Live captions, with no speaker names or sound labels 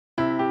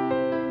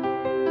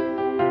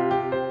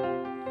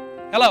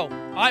Hello,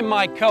 I'm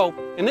Mike Cope,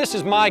 and this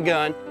is my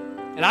gun,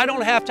 and I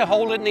don't have to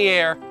hold it in the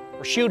air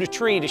or shoot a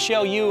tree to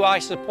show you I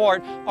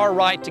support our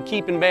right to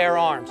keep and bear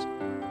arms.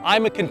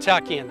 I'm a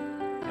Kentuckian,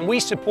 and we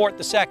support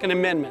the Second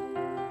Amendment.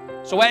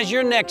 So as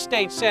your next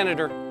state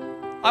senator,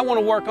 I want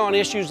to work on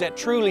issues that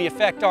truly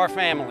affect our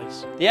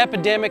families. The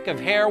epidemic of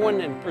heroin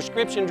and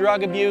prescription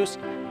drug abuse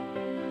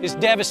is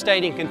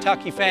devastating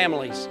Kentucky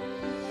families,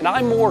 and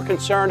I'm more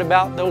concerned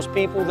about those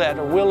people that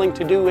are willing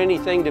to do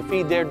anything to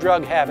feed their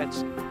drug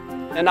habits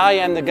than I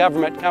am the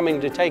government coming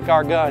to take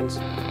our guns.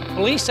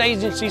 Police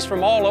agencies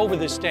from all over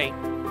the state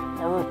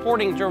are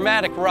reporting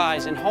dramatic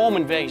rise in home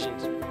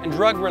invasions and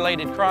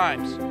drug-related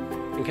crimes.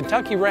 And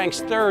Kentucky ranks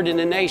third in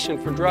the nation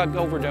for drug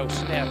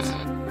overdose deaths.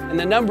 And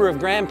the number of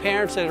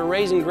grandparents that are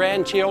raising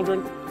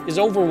grandchildren is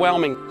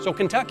overwhelming. So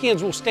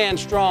Kentuckians will stand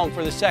strong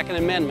for the Second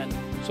Amendment.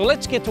 So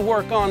let's get to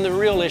work on the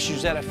real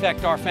issues that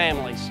affect our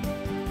families.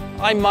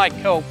 I'm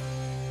Mike Cope,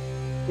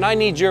 and I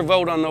need your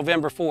vote on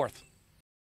November 4th.